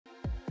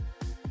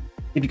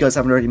If you guys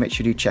haven't already, make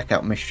sure you do check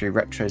out Mystery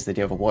Retros. They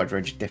do have a wide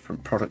range of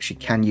different products. You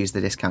can use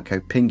the discount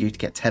code PINGU to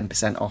get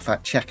 10% off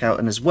at checkout.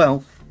 And as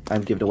well,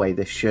 I'm giving away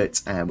this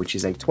shirt, which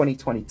is a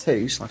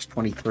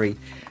 2022/23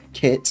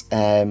 kit.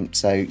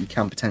 So you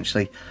can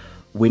potentially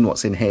win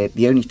what's in here.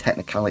 The only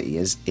technicality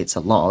is it's a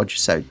large,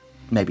 so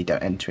maybe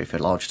don't enter if a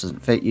large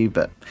doesn't fit you,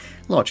 but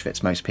large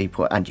fits most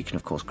people, and you can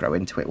of course grow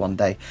into it one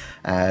day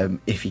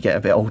if you get a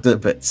bit older.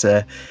 But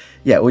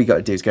yeah, all you got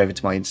to do is go over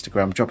to my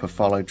Instagram, drop a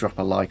follow, drop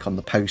a like on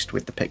the post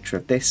with the picture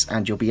of this,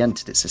 and you'll be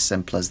entered. It's as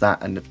simple as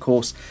that. And of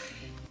course,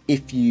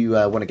 if you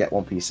want to get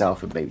one for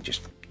yourself and maybe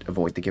just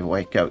avoid the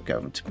giveaway, go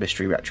over to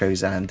Mystery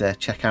Retros and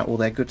check out all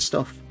their good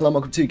stuff. Hello and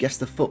welcome to Guess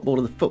the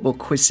Footballer, the football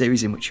quiz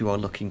series in which you are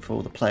looking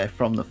for the player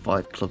from the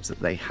 5 clubs that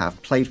they have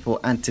played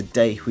for. And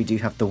today we do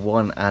have the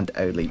one and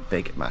only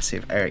big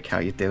massive Eric. How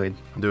you doing?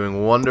 I'm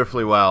doing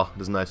wonderfully well.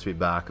 It is nice to be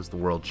back as the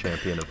world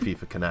champion of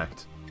FIFA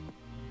Connect.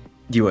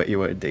 You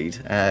were indeed.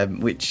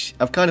 Which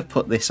I've kind of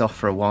put this off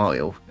for a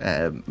while,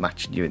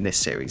 matching you in this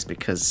series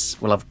because,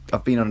 well,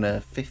 I've been on a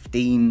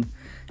 15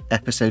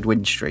 episode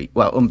win streak,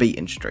 well,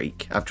 unbeaten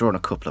streak. I've drawn a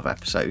couple of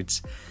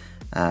episodes.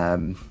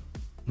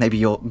 Maybe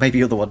you're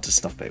the one to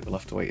stop it. We'll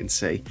have to wait and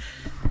see.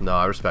 No,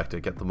 I respect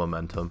it. Get the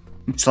momentum.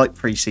 It's like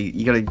pre-season.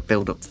 You got to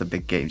build up to the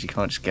big games. You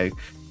can't just go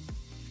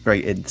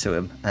straight into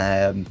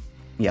them.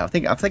 Yeah, I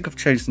think I've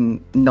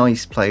chosen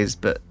nice players,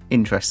 but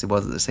interesting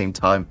ones at the same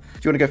time.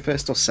 Do you want to go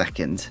first or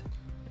second?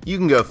 You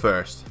can go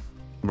first.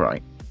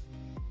 Right.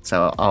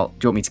 So do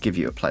you want me to give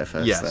you a player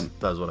first? Yes, then?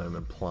 that's what I'm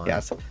implying. Yeah,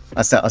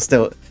 I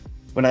still.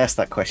 When I ask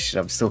that question,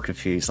 I'm still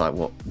confused, like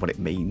what it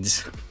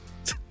means.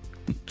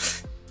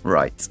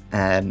 Right,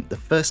 the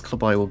first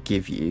club I will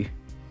give you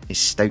is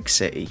Stoke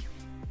City.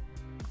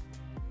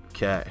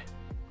 Okay,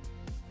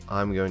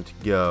 I'm going to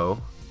go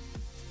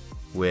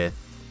with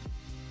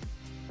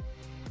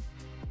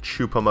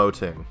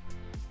Choupo-Moting.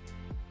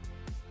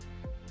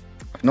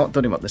 I've not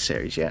done him up the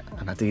series yet,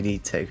 and I do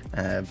need to,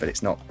 but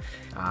it's not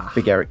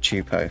Big Eric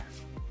Choupo.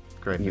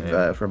 Great name.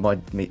 You've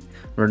reminded me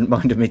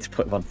to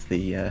put him onto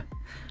the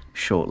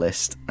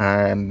shortlist.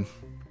 The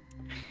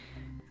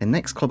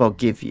next club I'll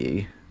give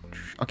you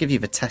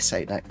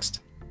Vitesse next.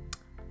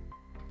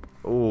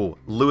 Oh,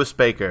 Lewis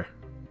Baker.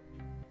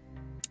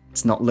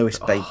 It's not Lewis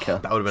Baker.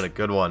 That would have been a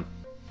good one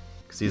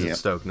because he's at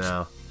Stoke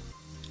now.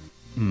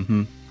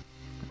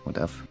 Would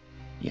have.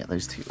 Yeah,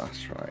 those two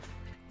last, right.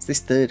 It's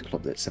this third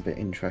club that's a bit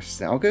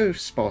interesting. I'll go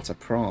Sparta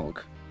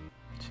Prague.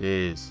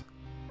 Jeez.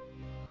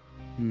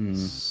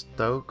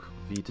 Stoke,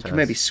 Vitesse. You can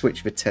maybe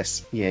switch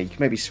Vitesse. Yeah, you can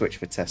maybe switch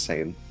Vitesse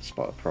and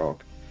Sparta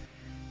Prague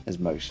as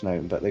most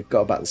known, but they've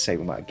got about the same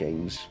amount of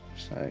games.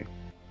 So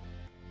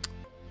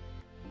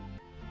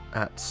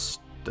at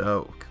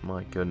Stoke,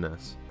 my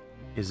goodness,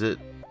 is it?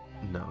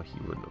 No, he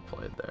wouldn't have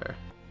played there.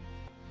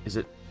 Is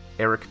it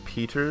Eric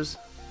Peters?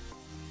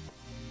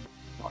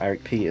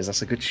 Eric Peters,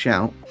 that's a good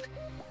shout.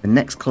 The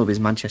next club is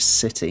Manchester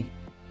City.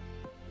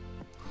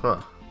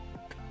 Huh.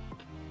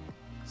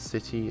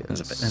 City. And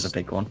there's a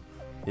big one.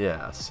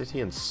 Yeah, City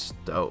and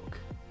Stoke.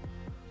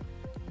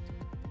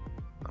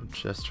 I'm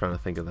just trying to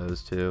think of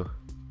those two.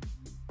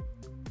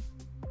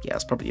 Yeah,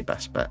 that's probably your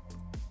best bet.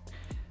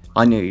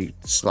 I knew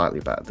slightly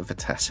about the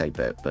Vitesse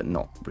bit, but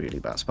not really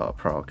about Sparta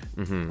Prague.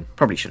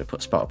 Probably should have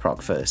put Sparta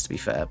Prague first, to be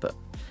fair, but...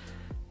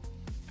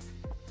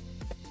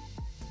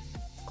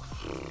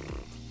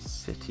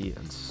 City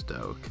and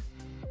Stoke.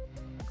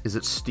 Is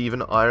it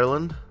Stephen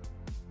Ireland?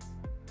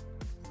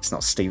 It's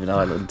not Stephen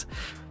Ireland.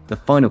 The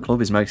final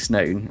club is most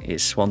known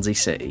is Swansea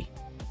City.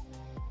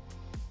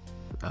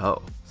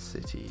 Oh,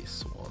 City,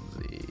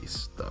 Swansea,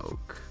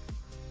 Stoke.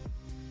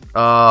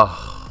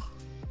 Oh,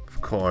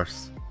 of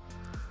course.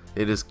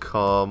 It is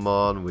come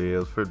on,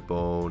 Wilfred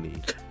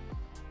Boney.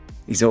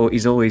 He's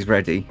always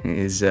ready.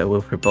 Is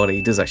Wilfred Boney.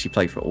 He does actually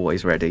play for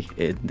Always Ready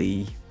in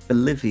the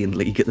Bolivian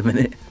League at the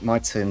minute. My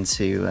turn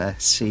to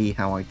see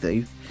how I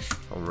do.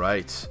 All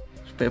right.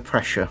 A bit of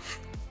pressure.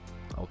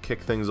 I'll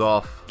kick things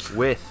off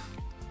with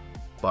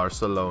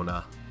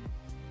Barcelona.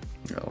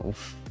 Oh.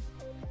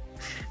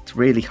 It's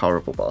really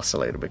horrible,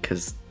 Barcelona,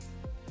 because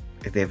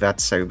they've had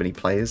so many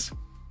players.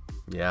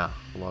 Yeah,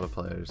 a lot of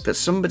players. But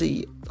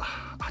somebody,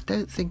 I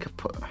don't think have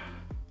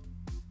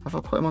I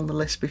put him on the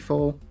list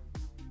before?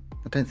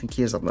 I don't think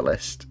he is on the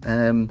list.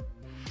 I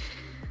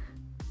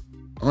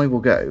will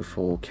go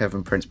for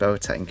Kevin Prince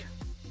Boateng.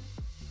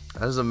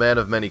 That is a man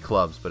of many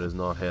clubs, but is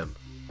not him.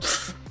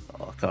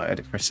 Oh, I thought I had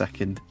it for a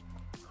second.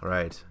 All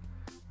right.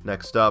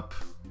 Next up,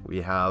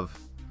 we have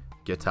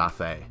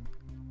Getafe.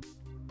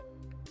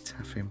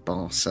 Getafe and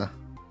Barca.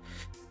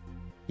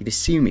 You'd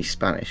assume he's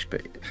Spanish,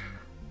 but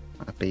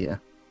might be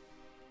a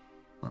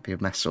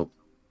mess up.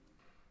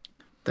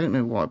 Don't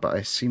know why, but I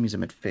assume he's a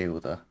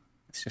midfielder.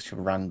 It's just a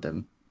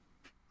random.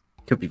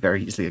 Could be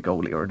very easily a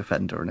goalie or a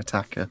defender or an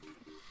attacker.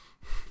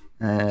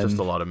 Just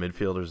a lot of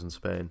midfielders in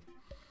Spain.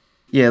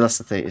 Yeah, that's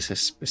the thing.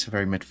 It's a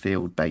very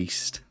midfield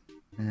based.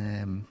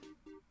 I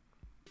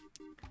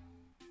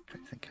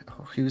think.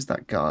 Oh, who was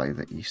that guy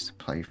that used to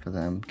play for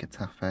them?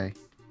 Getafe. I'll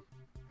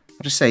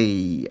just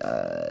say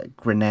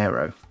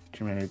Granero. Do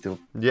Do you remember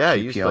the Yeah,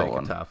 he used to QPR play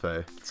one?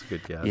 Getafe. It's a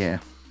good guess. Yeah.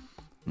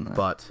 No,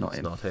 But not it's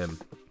him. not him.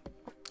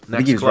 I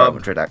think he was Real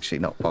Madrid, actually,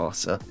 not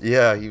Barca.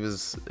 Yeah, he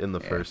was in the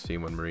first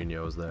team when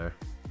Mourinho was there.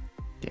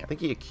 Yeah. I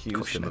think he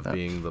accused him of that.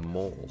 being the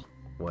mole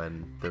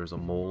when there was a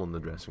mole in the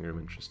dressing room,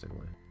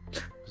 interestingly.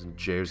 It was in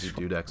Jerzy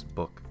Dudek's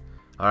book.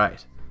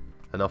 Alright,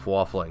 enough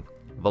waffling.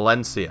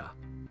 Valencia.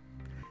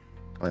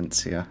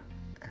 Valencia.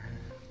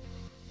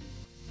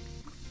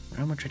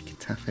 Real Madrid,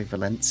 Getafe,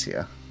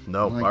 Valencia.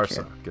 No, I like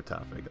Barca. it.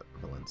 Getafe,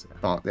 Valencia.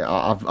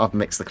 Yeah, I've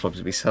mixed the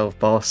clubs myself.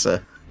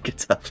 Barca,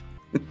 Getafe,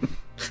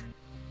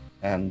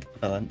 and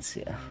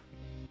Valencia.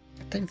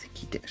 I don't think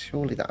he did.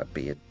 Surely that would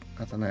be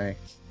I don't know.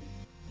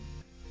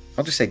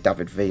 I'll just say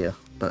David Villa,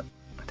 but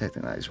I don't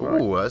think that is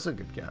right. Ooh, that's a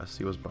good guess.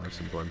 He was Barca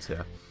and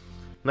Valencia.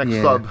 Next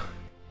Yeah. club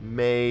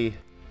may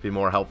be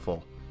more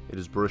helpful. It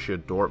is Borussia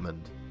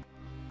Dortmund.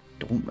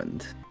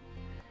 Dortmund.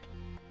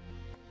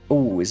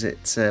 Oh, is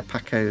it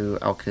Paco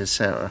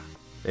Alcacer?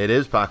 It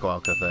is Paco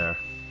Alcacer.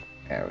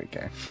 There we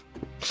go.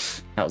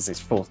 That was his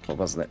fourth club,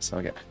 wasn't it? So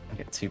I get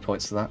 2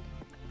 points for that.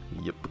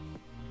 Yep.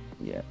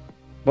 Yeah.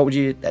 What would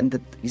you end?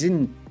 He's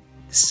in.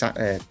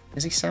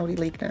 Is he Saudi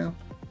League now?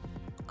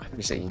 I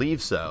Is he?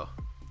 believe so.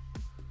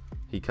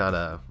 He kind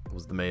of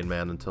was the main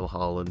man until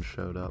Holland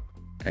showed up.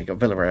 You got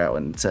Villarreal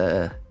and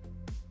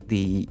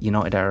the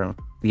United Arab,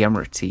 the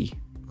Emirati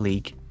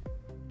League.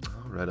 Oh,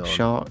 right on.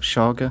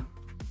 Sharga.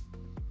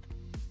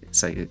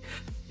 So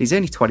he's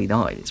only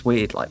 29. It's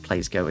weird, like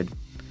players going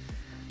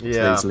to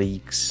those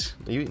leagues.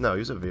 He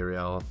was at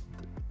Villarreal.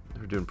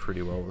 They were doing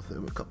pretty well with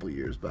him a couple of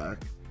years back.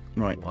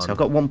 Right. So I've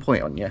got 1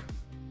 point on you.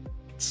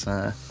 It's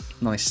a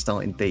nice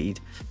start indeed.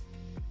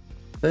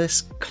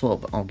 First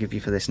club I'll give you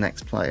for this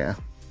next player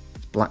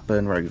is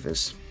Blackburn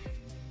Rovers.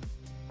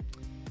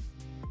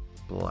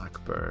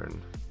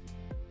 Blackburn.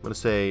 I'm going to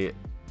say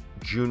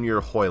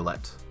Junior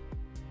Hoylett.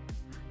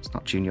 It's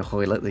not Junior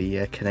Hoylett,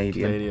 the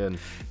Canadian.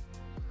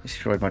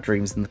 Destroyed my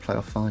dreams in the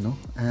playoff final.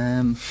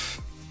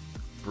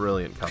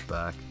 Brilliant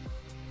cutback.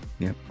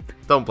 Yep.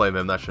 Don't blame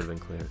him, that should have been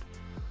cleared.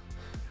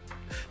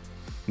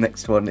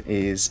 Next one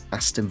is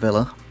Aston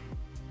Villa.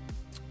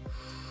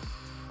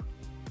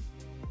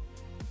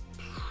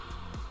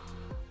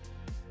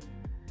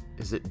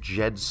 Is it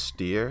Jed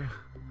Steer?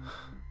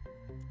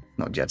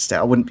 Not Jed Steer.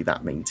 I wouldn't be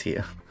that mean to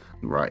you.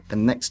 Right, the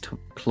next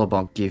club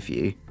I'll give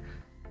you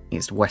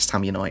is West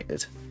Ham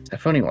United. It's a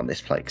funny one,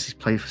 this play, because he's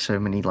played for so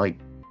many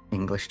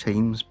English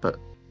teams, but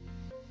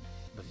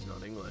He's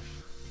not English.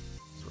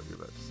 That's what you're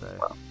about to say.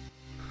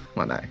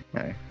 Well,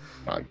 no.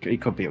 Well, he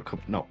could be or could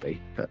not be,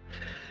 but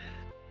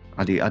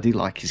I do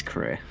like his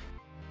career.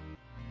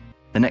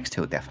 The next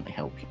two will definitely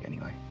help you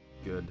anyway.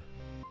 Good.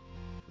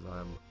 Because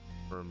I'm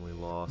firmly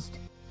lost.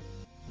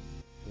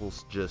 We'll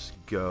just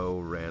go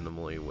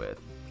randomly with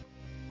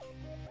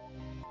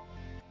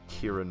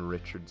Kieran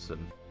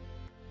Richardson.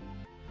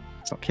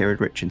 It's not Kieran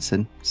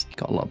Richardson. He's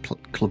got a lot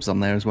of clubs on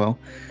there as well.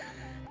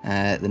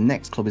 The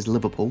next club is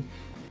Liverpool.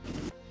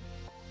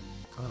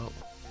 Oh,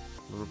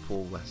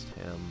 Liverpool, West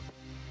Ham.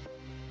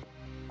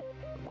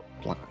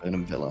 Blackburn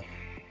and Villa.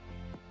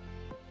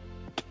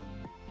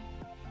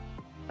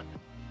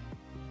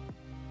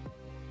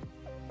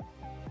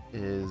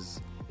 Is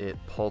it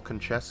Paul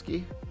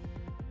Konchesky?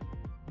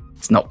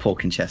 It's not Paul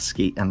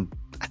Konchesky, and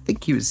I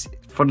think he was,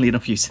 funnily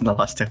enough, used in the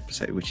last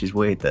episode, which is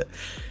weird that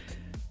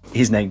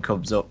his name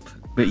comes up.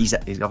 But he's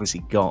obviously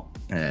got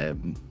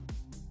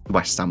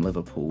West Ham,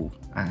 Liverpool,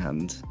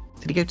 and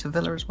did he go to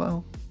Villa as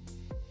well?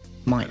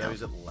 I know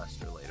he's at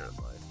Leicester later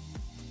in life.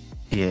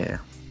 Yeah,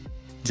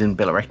 he's in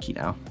Billericay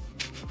now,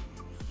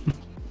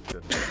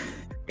 Good.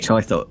 which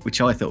I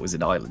thought was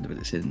in Ireland, but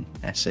it's in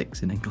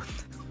Essex in England.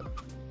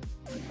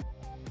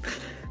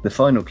 The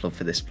final club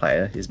for this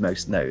player, his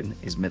most known,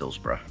 is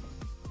Middlesbrough.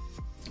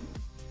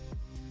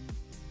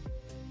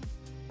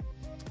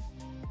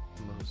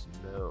 Most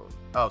known.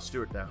 Oh,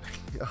 Stuart Downing.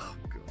 Oh,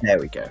 God. There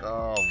we go.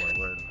 Oh, my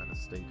word, I've had a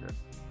stinker.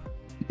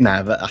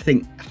 No, but I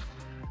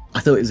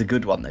thought it was a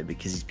good one though,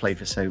 because he's played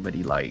for so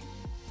many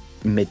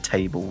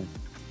mid-table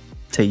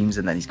teams,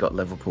 and then he's got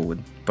Liverpool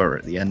and Borough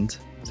at the end.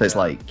 So it's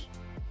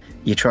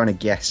you're trying to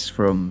guess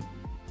from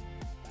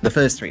the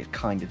first three is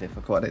kind of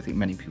difficult. I don't think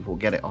many people will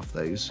get it off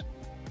those.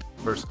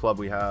 First club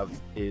we have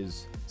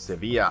is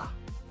Sevilla.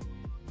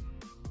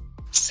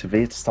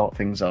 Sevilla to start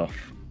things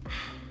off.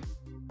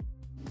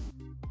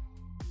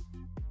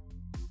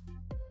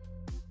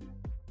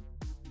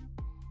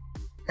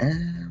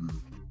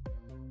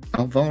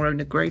 Alvaro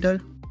Negredo?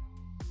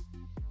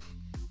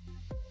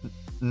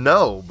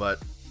 No, but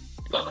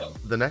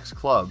the next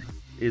club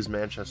is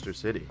Manchester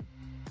City.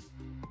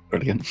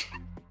 Brilliant.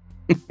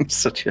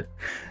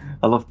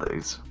 I love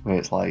those where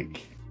it's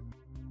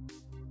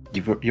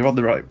you're on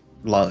the right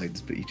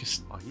lines, but you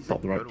just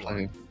not the right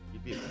player.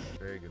 He'd be a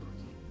very good one.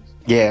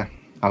 Yeah,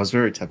 I was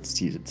very tempted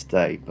to use it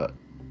today, but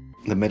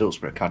the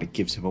Middlesbrough kind of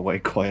gives him away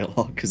quite a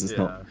lot because it's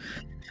not.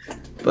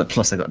 But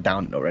plus, I got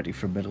down already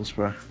from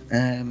Middlesbrough.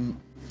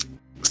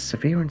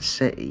 Sevilla and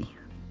City.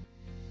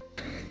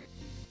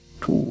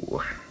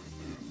 Ooh.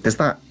 There's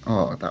that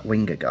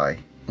winger guy.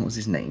 What was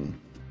his name?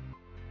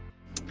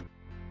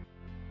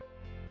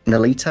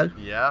 Nolito.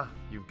 Yeah,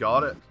 you've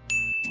got it.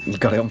 You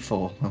got it on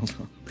 4. Well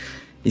done.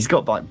 He's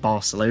got like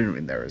Barcelona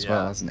in there as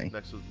well, hasn't he?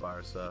 Next was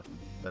Barca,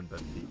 then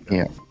Benfica,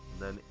 Yeah. and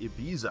then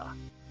Ibiza,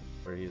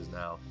 where he is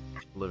now,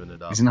 living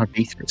it up. He's in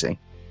Ibiza, is he?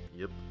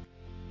 Yep.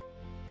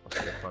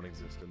 Must be a fun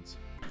existence.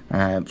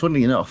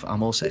 Funnily enough,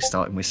 I'm also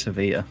starting with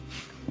Sevilla.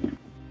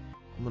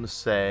 I'm gonna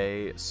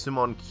say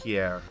Simon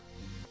Kjaer.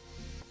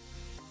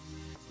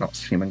 Not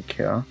Simon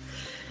Kjaer.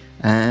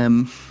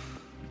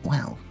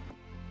 Well,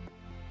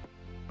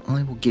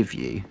 I will give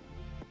you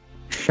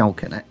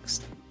Schalke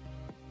next.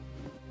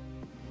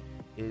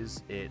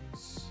 Is it?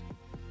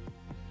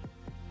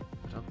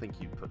 I don't think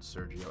you'd put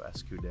Sergio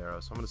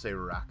Escudero, so I'm gonna say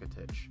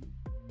Rakitic.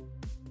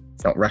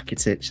 It's not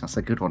Rakitic. That's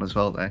a good one as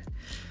well, though.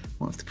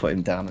 We'll have to put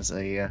him down as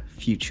a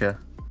future.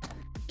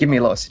 Give me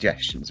a lot of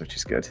suggestions, which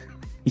is good.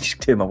 He's just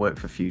doing my work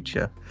for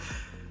future.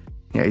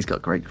 Yeah, he's got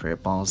a great career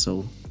at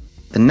Basel.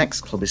 The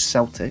next club is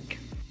Celtic.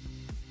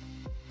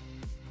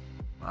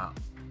 Wow.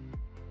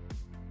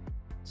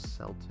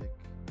 Celtic.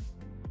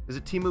 Is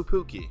it Timu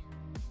Pukki?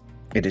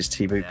 It is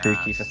Thibaut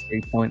Pukki for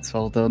 3 points.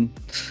 Well done.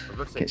 I was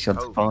about to say Gets you on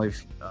to Kobe.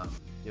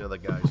 5. You know the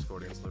guy who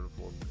scored against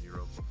Liverpool in the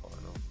Europa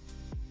final.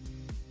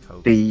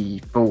 Kobe. The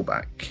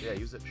fullback. Yeah,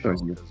 he was at Or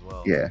is Schalke he- as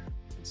well. Yeah,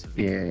 in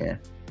Sevilla. yeah.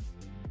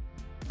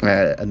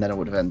 And then I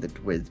would have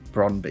ended with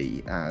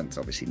Brøndby and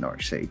obviously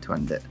Norwich City to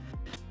end it.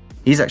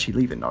 He's actually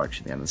leaving Norwich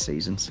at the end of the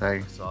season, so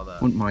I saw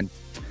that. wouldn't mind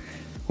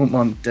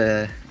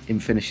him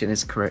finishing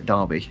his career at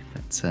Derby,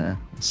 but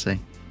we'll see.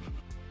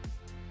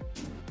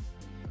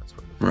 That's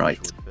where the Right.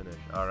 finish would finish.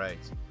 All right.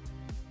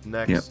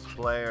 Next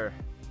player,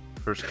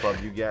 first club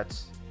you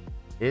get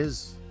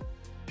is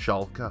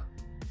Schalke.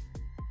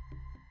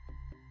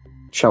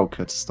 Schalke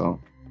to start.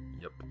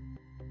 Yep.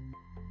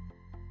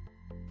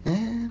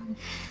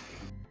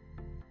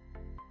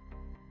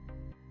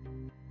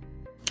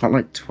 I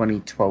like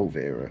 2012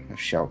 era of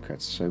Schalke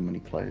had so many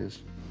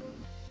players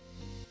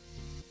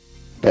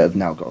that have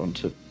now got on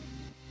to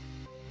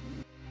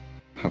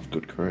have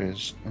good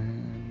careers.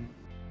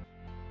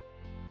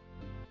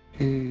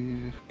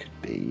 Who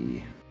could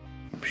be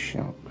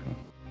Schalke?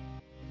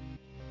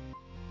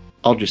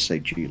 I'll just say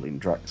Julian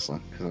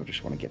Draxler because I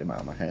just want to get him out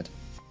of my head.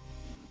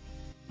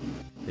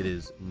 It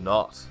is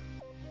not.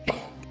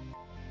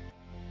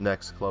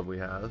 Next club we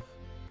have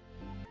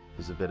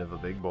is a bit of a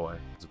big boy.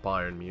 It's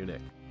Bayern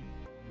Munich.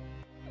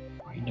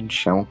 Bayern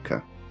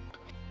Schalke.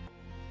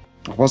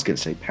 I was going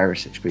to say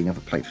Perisic, but he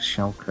never played for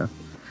Schalke.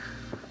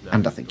 No,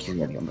 And I think he's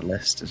already on the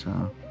list as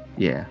well.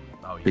 Yeah.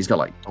 Oh, But he's got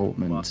like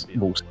Dortmund, must be on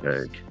the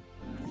Wolfsburg. list.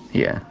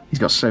 Yeah. He's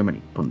got so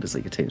many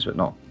Bundesliga teams, but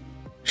not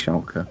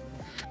Schalke.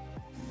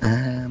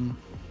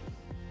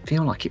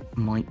 Feel like it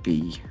might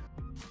be.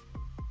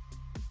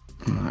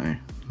 No,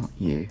 not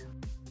you.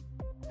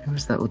 Who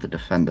was that other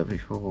defender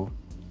before?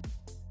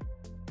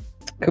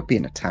 Could be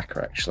an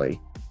attacker, actually.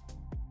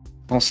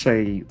 I'll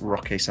say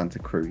Roque Santa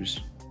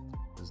Cruz.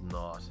 Is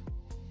not.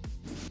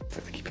 I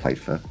don't think he played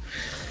for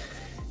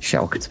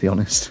Schalke, to be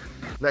honest.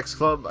 Next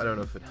club, I don't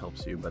know if it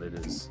helps you, but it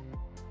is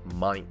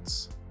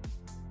Mainz.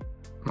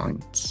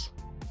 Mainz.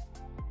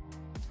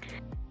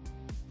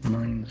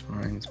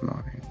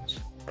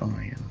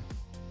 Bayern.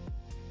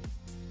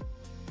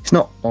 It's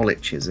not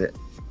Olic, is it?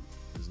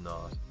 Is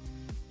not.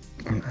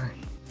 No.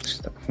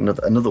 Just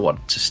another one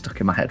just stuck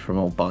in my head from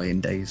old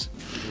Bayern days.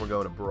 We're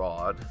going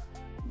abroad.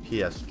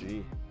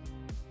 PSG.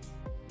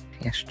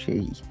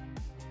 PSG.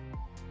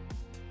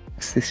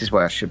 This is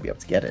where I should be able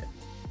to get it.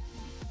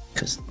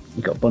 Because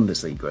you got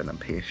Bundesliga and then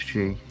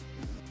PSG.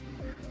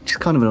 Just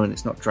kind of annoying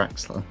it's not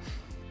Draxler.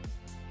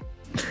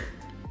 Is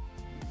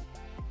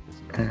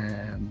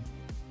not.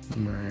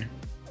 No.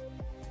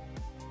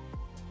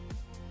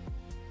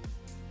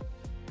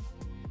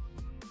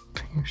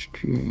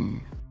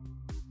 PSG.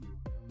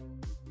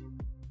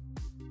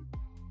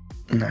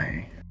 No.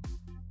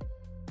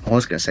 I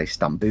was going to say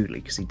Stambouli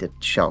because he did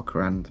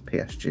Schalke and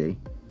PSG.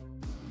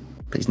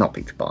 But he's not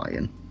big to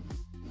Bayern.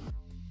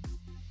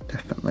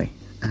 Definitely.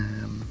 I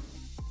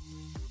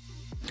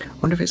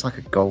wonder if it's like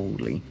a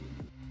goalie.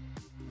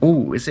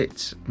 Oh, is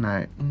it?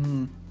 No.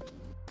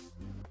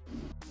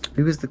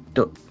 Who is the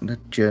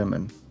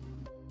German?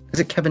 Is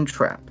it Kevin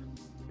Trapp?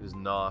 It is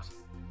not.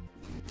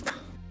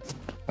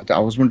 I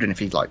was wondering if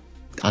he like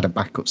had a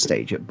backup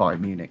stage at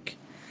Bayern Munich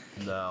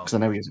No. because I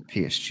know he was at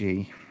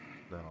PSG.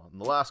 No.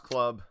 And the last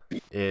club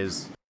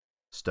is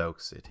Stoke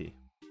City.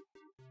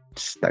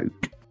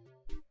 Stoke.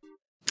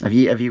 Have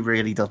you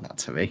really done that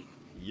to me?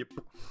 Yep.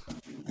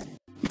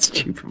 It's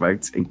too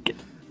promoting.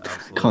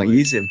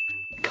 Absolutely.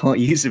 Can't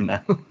use him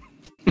now.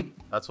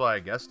 That's why I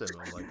guessed him.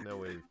 I'm like, no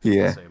way.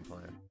 Yeah. The same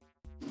player.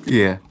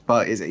 Yeah,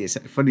 but it's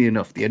funny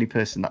enough. The only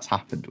person that's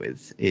happened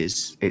with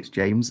it's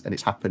James, and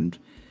it's happened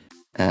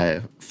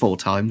 4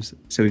 times.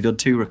 So we've done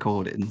 2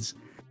 recordings,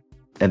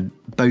 and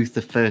both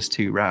the first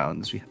 2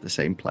 rounds we had the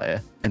same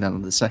player, and then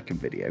on the second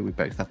video we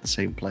both had the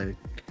same player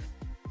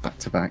back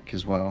to back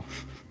as well.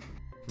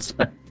 So,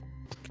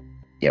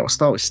 yeah, we'll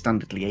start with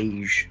Standard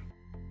Liège.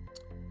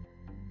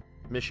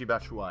 Michy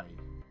Batshuayi.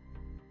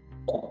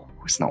 Oh,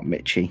 it's not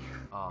Mitchy.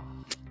 Ah.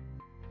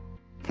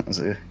 That was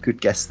a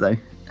good guess though.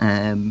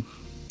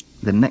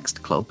 The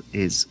next club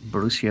is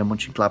Borussia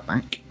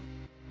Mönchengladbach.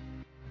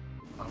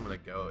 I'm gonna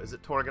go. Is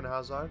it Torgen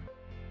Hazard?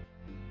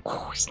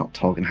 Oh, it's not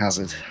Torgen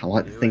Hazard. I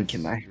like the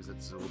thinking there. Is it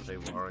Zulte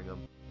Waregem?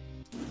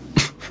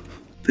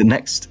 The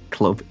next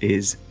club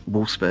is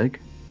Wolfsburg.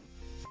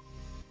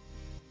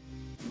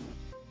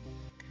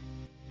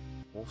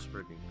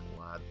 Wolfsburg and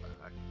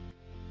Gladbach.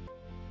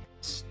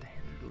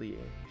 Standard Liège.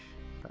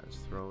 That is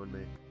throwing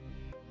me.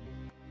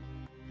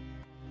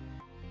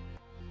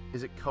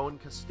 Is it Cohen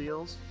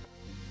Casteels?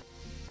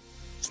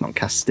 It's not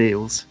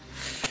Casteels.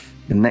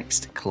 The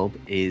next club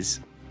is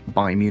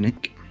Bayern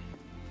Munich.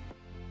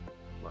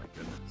 My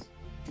goodness.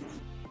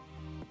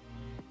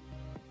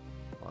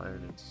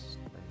 Bayern and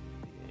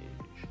Standard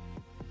Liège.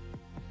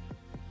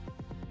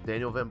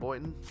 Daniel Van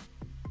Boyten?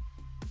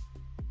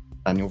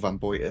 Daniel Van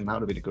Boyten, that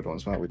would have been a good one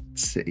as well with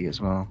City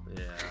as well.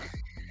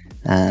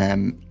 Yeah.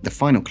 The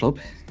final club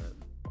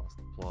Lost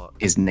the plot.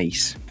 is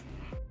Nice.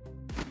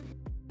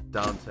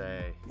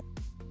 Dante.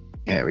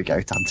 There we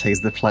go,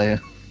 Dante's the player.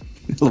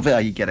 I love it how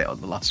you get it on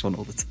the last one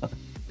all the time.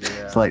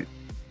 Yeah. It's like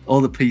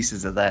all the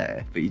pieces are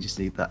there, but you just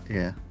need that,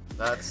 yeah.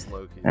 That's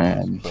low-key the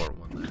most important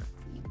one there.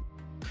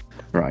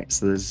 Right,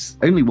 so there's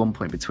only 1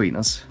 point between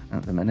us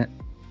at the minute.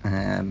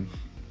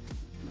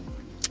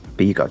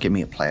 But you got to give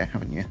me a player,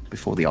 haven't you,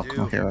 before the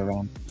Octal Hero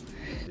round?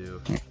 I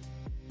do. Yeah.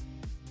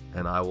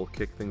 And I will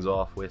kick things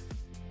off with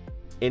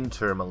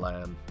Inter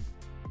Milan.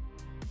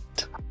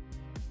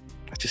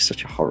 That's just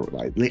such a horrible.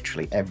 Like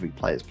literally every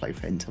player's played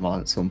for Inter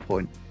Milan at some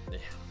point. Yeah.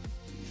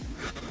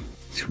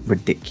 It's a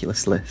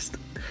ridiculous list.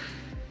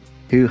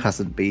 Who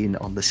hasn't been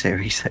on the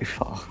series so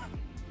far?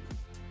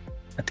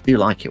 I do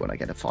like it when I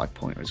get a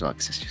 5-pointer as well,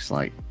 because it's just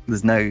like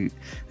there's no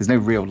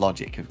real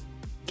logic of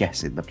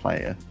guessing the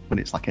player when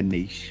it's like a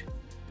niche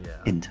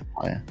Inter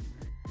player.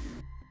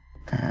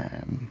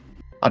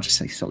 I'll just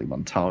say Sully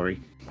Montari.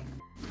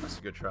 That's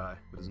a good try,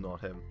 but it's not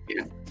him.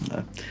 Yeah.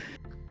 No.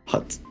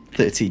 But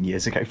 13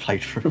 years ago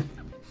played for him.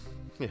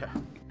 Yeah.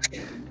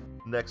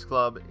 Next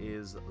club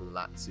is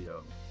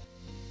Lazio.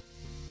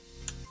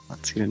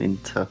 Lazio and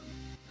Inter.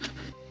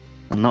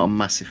 I'm not a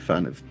massive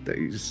fan of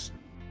those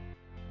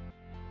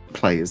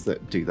players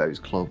that do those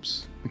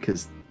clubs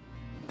because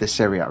the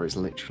Serie A is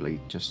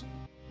literally just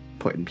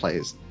putting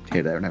players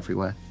here, there, and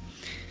everywhere.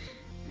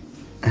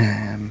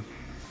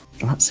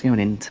 Lazio and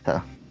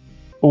Inter.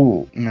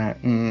 Oh no,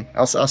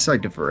 I'll say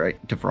De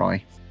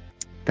Vrij.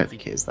 Don't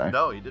think it is though.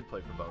 No, he did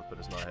play for both, but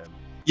it's not him.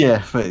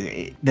 Yeah, but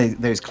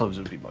those clubs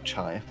would be much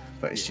higher.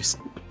 But it's just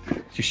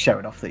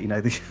showing off that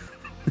they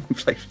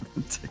play for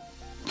them too.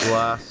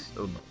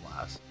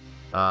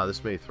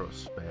 This may throw a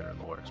spanner in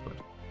the works, but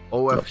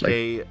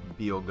OFK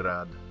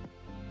Beograd.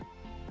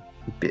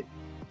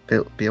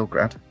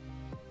 Beograd.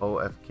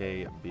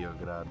 OFK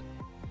Beograd.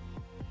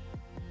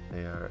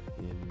 They are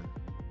in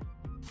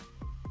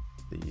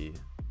the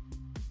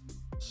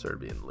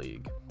Serbian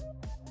League.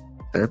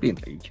 Serbian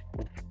League?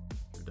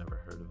 You've never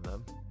heard of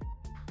them?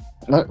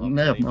 No,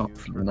 not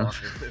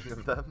enough.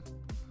 Of them?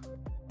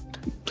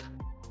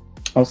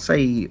 I'll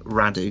say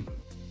Radu.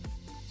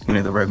 The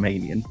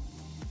Romanian.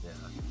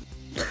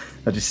 Yeah.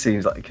 That just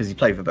seems like because he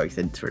played for both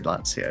Inter and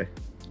Lazio,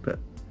 but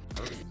I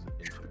don't think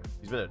he's at Inter.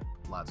 He's been at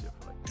Lazio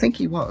for I think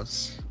he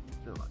was. He's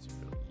been at Lazio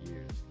for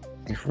years.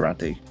 If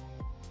Radu,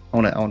 I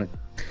want to.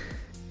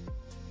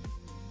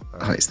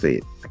 Oh, it's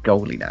the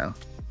goalie now.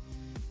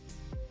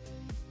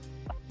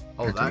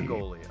 Oh, that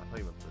goalie. I thought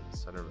you meant the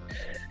centre back.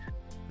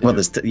 Well,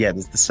 there's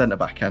the centre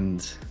back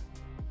and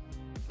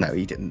no,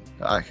 he didn't.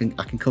 I can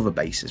cover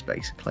bases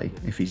basically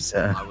if he's.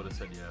 I would have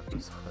said yeah.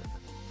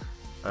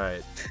 All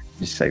right.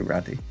 Just say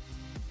Radu.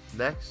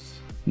 Next,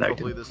 No,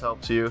 hopefully this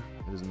helps you.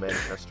 It is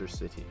Manchester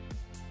City.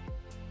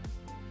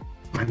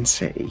 Man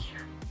City.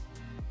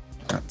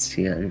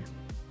 Lazio.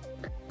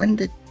 When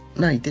did?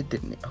 No, he did,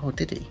 didn't he? Oh,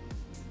 did he?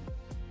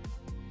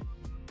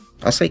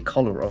 I'll say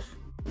Kolarov.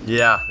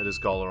 Yeah, it is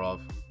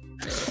Kolarov.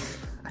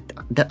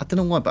 I don't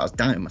know why, but I was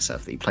doubting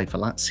myself that he played for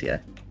Lazio.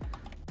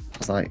 I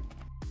was like,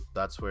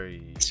 that's where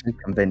he. So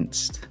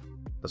convinced.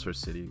 That's where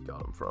City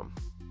got him from.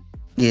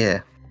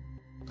 Yeah,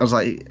 I was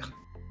like,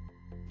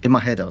 in my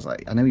head, I was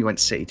like, I know he went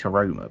City to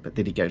Roma, but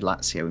did he go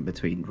Lazio in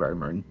between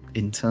Roma and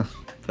Inter?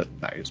 But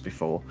no, it was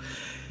before.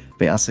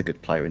 But yeah, that's a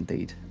good player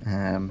indeed.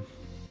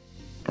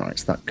 Right,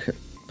 so that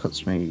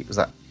puts me.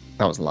 That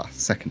was last,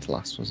 second to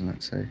last, wasn't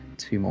it? So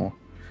 2 more.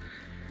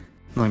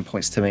 9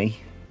 points to me,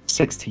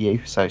 6 to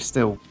you. So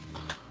still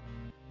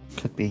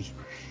could be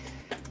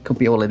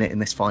all in it in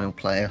this final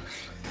player.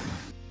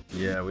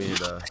 Yeah, we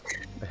need a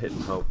hit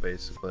and hope,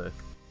 basically.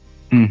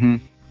 Mm-hmm.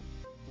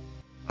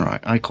 Right,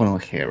 icon or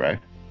hero.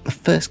 The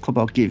first club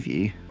I'll give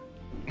you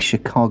is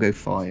Chicago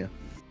Fire.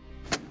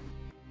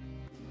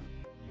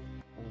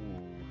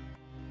 Ooh.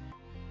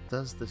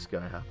 Does this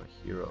guy have a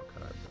hero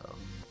card, though?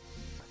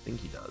 I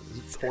think he does. Is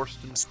it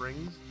Torsten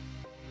Frings?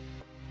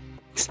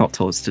 It's not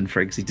Torsten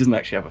Frings. He doesn't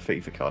actually have a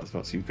FIFA card as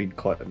well, so you've been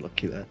quite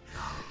unlucky there.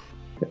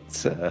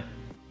 It's, no.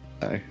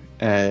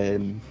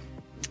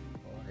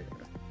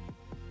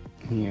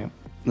 Yeah.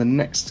 The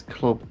next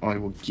club I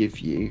will give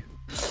you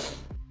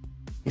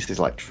This is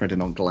like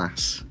treading on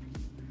glass.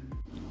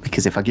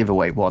 Because if I give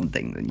away one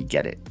thing, then you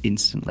get it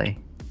instantly.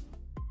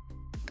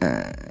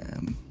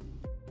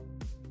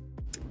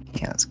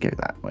 Yeah, let's go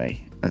that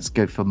way. Let's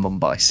go for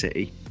Mumbai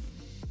City.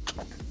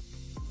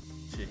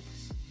 Jeez.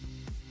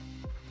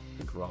 I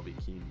think Robbie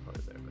Keane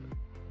probably there, but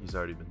he's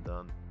already been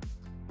done.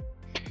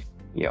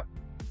 Yep.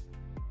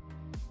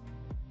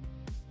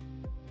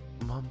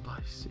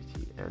 Mumbai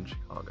City and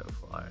Chicago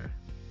Fire.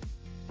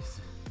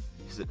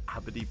 Is it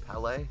Abedi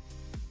Pele?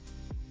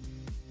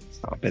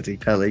 It's not Abedi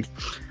Pele.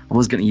 I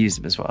was going to use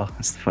him as well.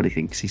 That's the funny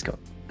thing, because he's got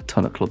a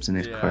ton of clubs in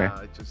his career.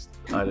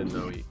 I didn't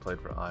know he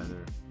played for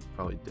either.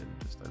 Probably didn't.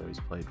 I know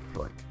he's played for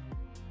like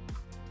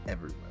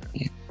everywhere.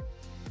 Yeah.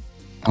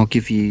 I'll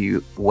give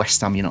you West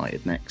Ham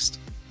United next.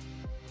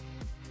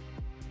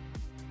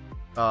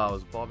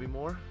 Was Bobby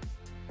Moore?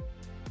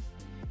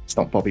 It's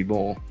not Bobby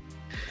Moore.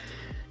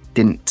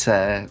 Didn't.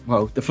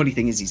 Well, the funny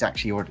thing is, he's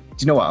actually already. Do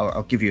you know what?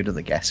 I'll give you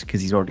another guess because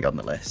he's already on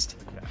the list.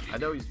 Okay. I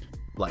know he's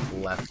like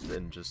left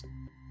and just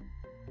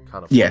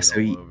kind of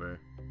over.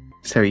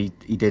 So he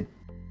did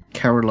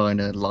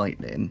Carolina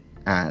Lightning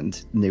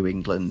and New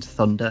England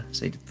Thunder.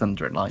 So he did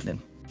Thunder and Lightning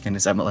in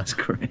his MLS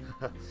career.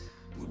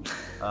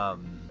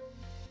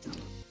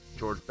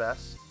 George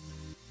Best.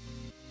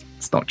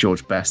 It's not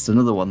George Best.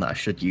 Another one that I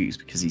should use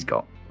because he's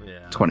got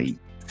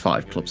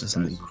 25 clubs or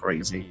something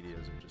crazy.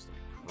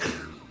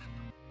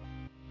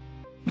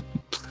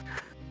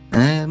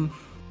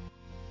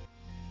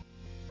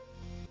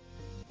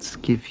 Let's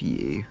give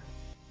you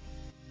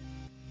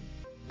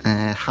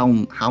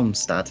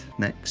Halmstad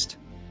next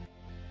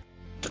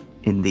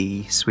in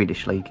the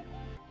Swedish league.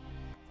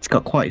 He's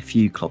got quite a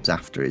few clubs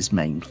after his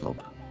main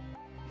club,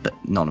 but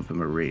none of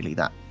them are really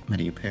that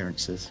many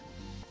appearances.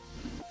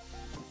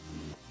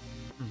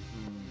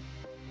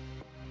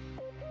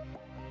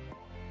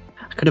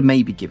 I could have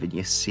maybe given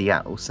you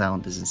Seattle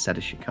Sounders instead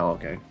of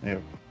Chicago.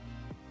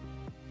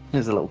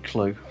 Here's a little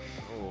clue.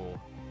 Oh.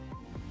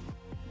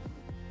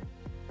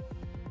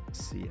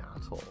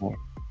 Seattle.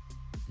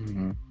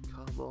 Mm-hmm.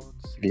 Come on,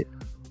 Seattle. Yeah.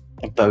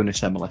 A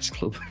bonus MLS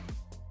club.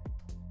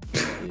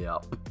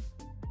 Yep.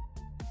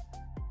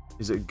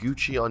 Is it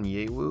Gucci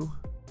Onyewu?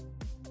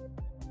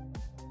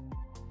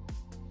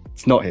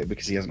 It's not here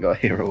because he hasn't got a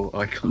hero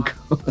icon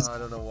card. I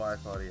don't know why I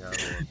thought he had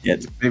one. Yeah,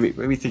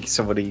 maybe think of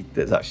somebody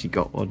that's actually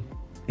got one.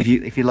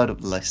 If you load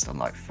up the list, I'm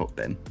like, fuck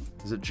them.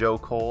 Is it Joe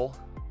Cole?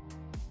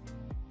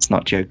 It's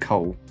not Joe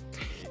Cole. Do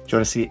you want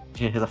to see it?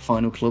 Do you hear the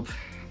final club?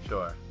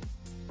 Sure.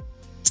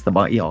 It's the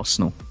mighty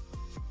Arsenal.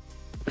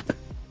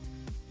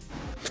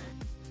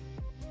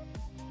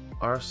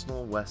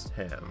 Arsenal, West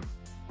Ham,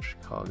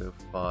 Chicago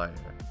Fire,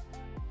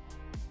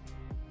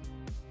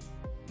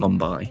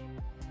 Mumbai,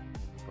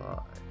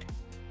 Bye.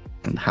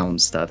 and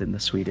Halmstad in the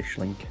Swedish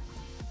league.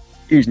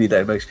 Usually,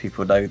 though, most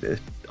people know the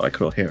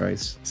icon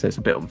heroes, so it's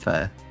a bit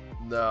unfair.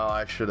 No,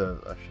 I should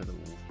have.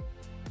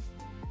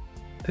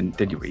 Then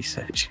did your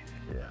research.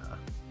 Yeah.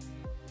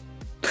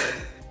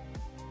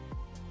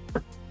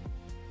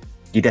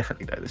 You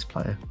definitely know this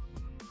player.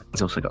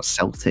 He's also got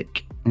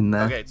Celtic in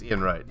there. Okay, it's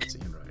Ian Wright.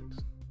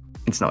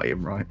 It's not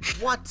Ian Wright.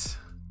 What?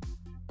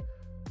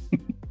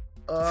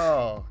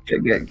 Oh.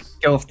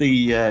 Go off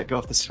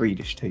the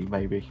Swedish team,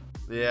 maybe.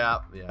 Yeah,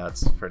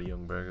 it's Freddie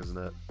Ljungberg, isn't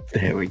it?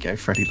 There we go,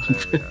 Freddie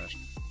Ljungberg.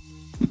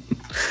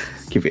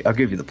 I'll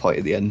give you the point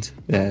at the end.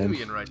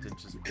 Ian Wright didn't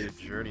just be a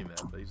journeyman,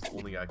 but he's the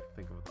only guy I can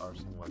think of with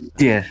Arsenal.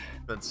 Yeah.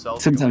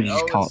 Celtic, sometimes you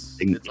just can't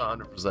think. It's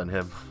 100%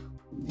 him.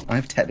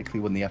 I've technically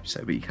won the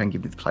episode, but you can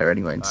give me the player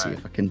anyway and see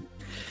if I can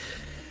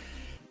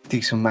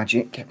do some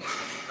magic.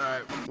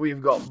 Alright,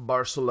 we've got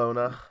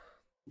Barcelona.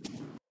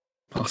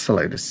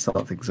 Barcelona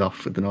start things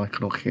off with an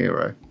iconic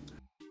hero.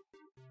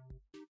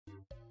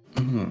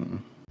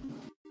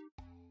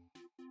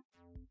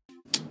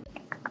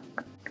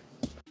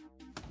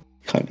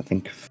 Can't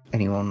think of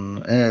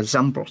anyone.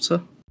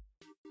 Zambrotta.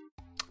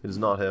 It is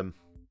not him.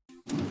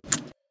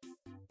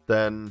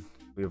 Then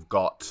we've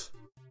got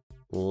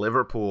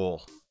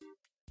Liverpool.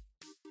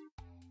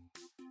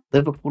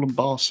 Liverpool and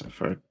Barca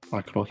for an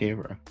iconic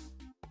hero.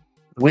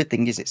 The weird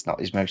thing is, it's not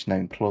his most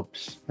known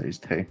clubs, those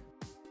two.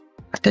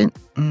 I don't.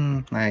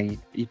 No,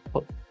 you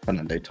put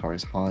Fernando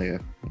Torres higher.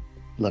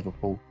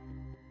 Liverpool.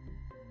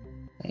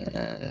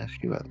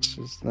 Who else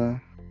is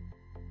there?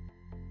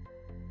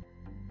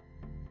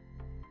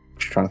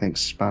 Just trying to think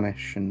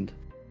Spanish and.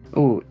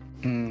 Oh,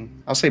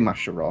 I'll say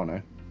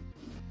Mascherano.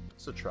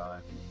 It's a try.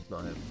 It's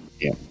not him.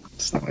 Yeah,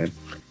 it's not him.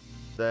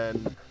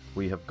 Then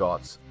we have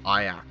got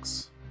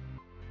Ajax.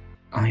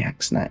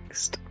 Ajax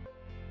next.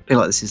 I feel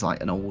like this is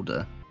like an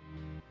older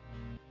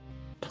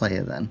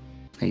player then,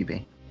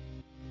 maybe.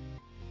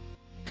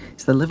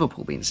 It's the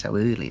Liverpool being so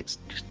early, it's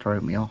just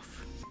throwing me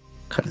off.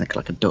 Kind of think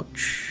like a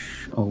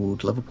Dutch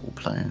old Liverpool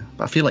player.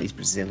 But I feel like he's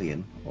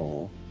Brazilian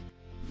or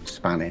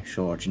Spanish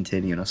or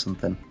Argentinian or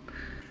something.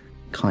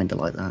 Kind of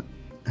like that.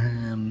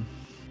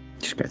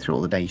 Just go through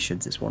all the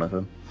nations, it's one of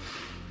them.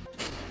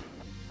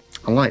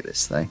 I like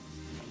this though.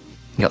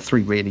 You got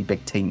three really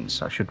big teams,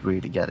 so I should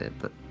really get it,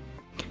 but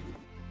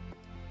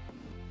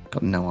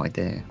got no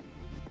idea.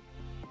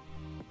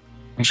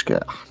 I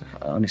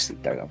honestly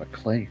don't have a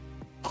clue.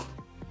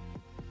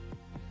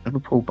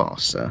 Liverpool,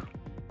 Barca,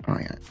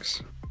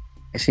 Ajax.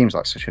 It seems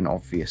like such an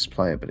obvious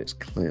player, but it's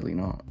clearly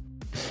not.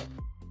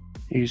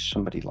 Who's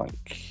somebody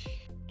like...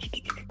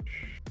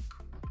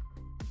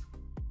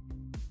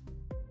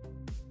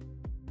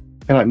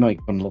 I feel like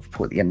Mike won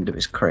Liverpool at the end of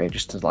his career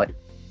just to like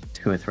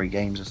 2 or 3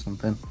 games or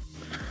something.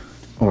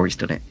 Or he's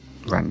done it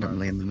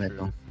randomly in the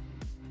middle.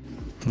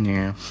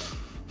 Yeah.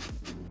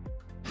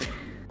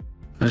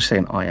 I'll just say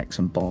an Ajax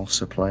and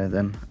Barca player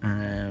then.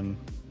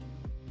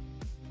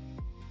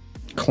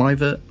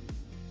 Kluivert.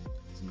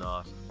 It's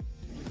not.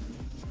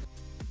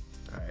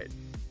 Alright.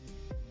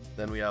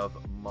 Then we have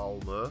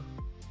Malmö.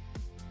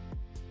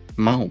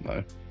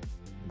 Malmo.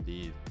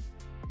 Indeed.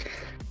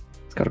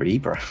 It's got to be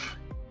Ibra.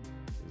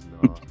 He's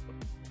not.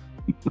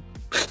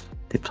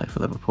 Did play for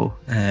Liverpool.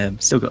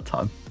 Still got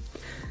time.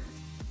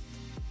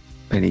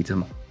 They need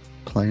some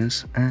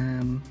players.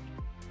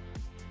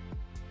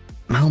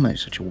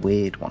 Malmo's such a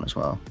weird one as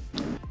well.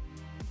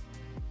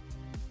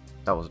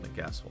 That wasn't a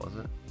guess, was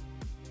it?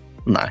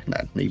 No,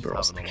 Ibra Just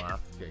wasn't. having a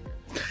laugh. Okay,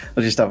 good. I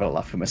was just having a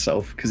laugh at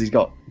myself because he's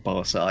got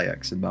Barca,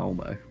 Ajax, and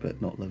Malmo,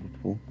 but not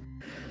Liverpool.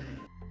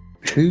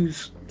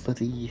 Who's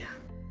bloody...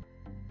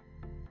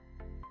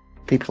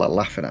 People are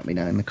laughing at me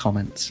now in the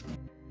comments.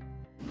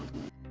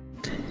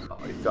 Oh,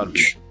 you've got to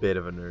be a bit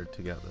of a nerd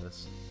to get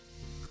this.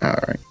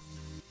 Alright.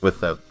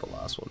 Without the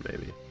last one,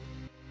 maybe.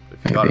 But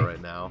if you got it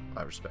right now,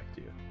 I respect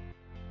you.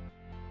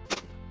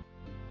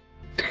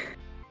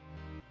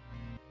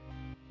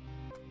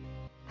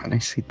 I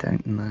honestly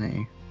don't know.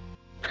 I'm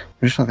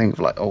just trying to think of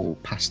like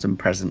old past and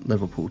present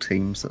Liverpool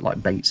teams that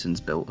like Bateson's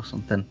built or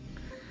something.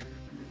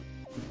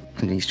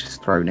 And he's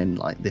just thrown in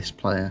like this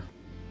player.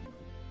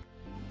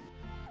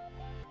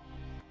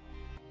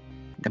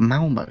 The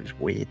Malmo is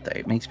weird though.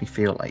 It makes me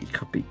feel like he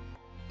could be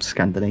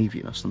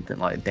Scandinavian or something,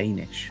 like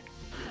Danish.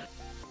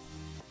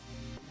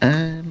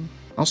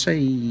 I'll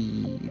say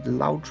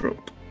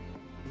Laudrup.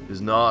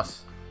 Is not.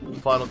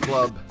 Final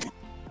club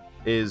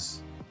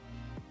is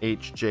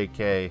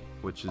HJK,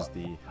 which is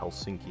the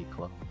Helsinki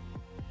club.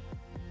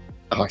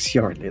 Oh, I see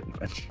you're in it,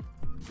 man.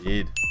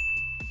 Indeed.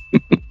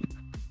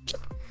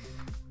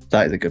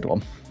 That is a good one.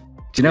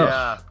 Do you know?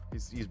 Yeah,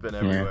 he's been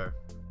everywhere.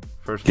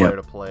 First player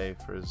to play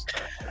for his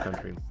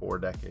country in 4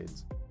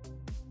 decades.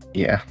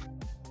 Yeah.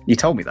 You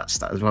told me that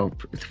stat as well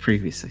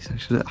previously, so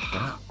should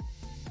I?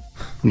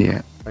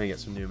 Yeah. Trying to get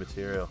some new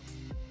material.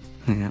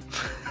 Yeah.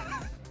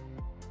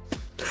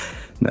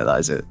 No,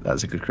 that's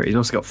a good career. He's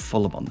also got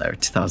Fulham on there in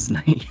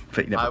 2008,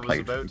 but he never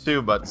played. I was about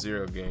to, but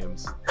 0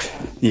 games.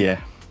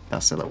 Yeah,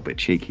 that's a little bit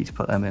cheeky to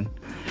put them in. Yeah,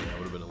 it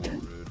would have been a little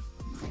rude.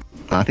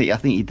 I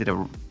think he did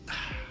a.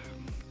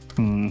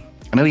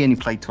 I know he only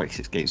played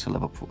 26 games for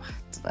Liverpool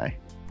today.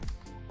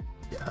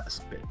 Yeah, that's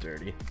a bit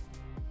dirty.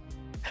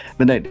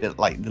 But no,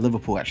 like the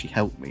Liverpool actually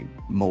helped me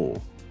more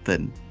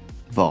than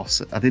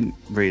Voss. I didn't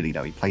really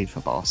know he played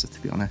for Barca,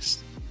 to be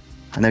honest.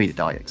 I know he did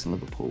Ajax and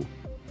Liverpool.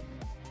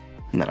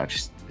 And then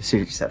as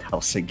soon as you said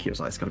Helsinki, I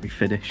was like, it's got to be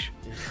Finnish.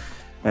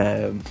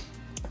 But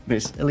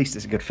at least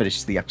it's a good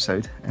finish to the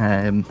episode.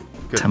 10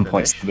 finish.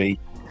 points to me.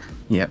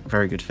 Yeah,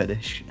 very good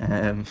finish.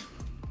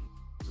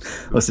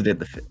 Also did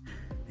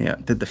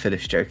the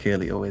finish joke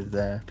earlier with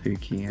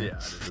Pookie. Yeah, I did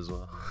as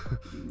well.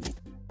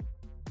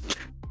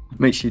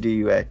 Make sure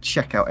to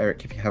check out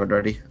Eric if you haven't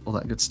already. All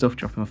that good stuff.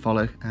 Drop him a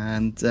follow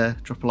and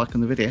drop a like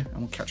on the video, and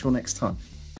we'll catch you all next time.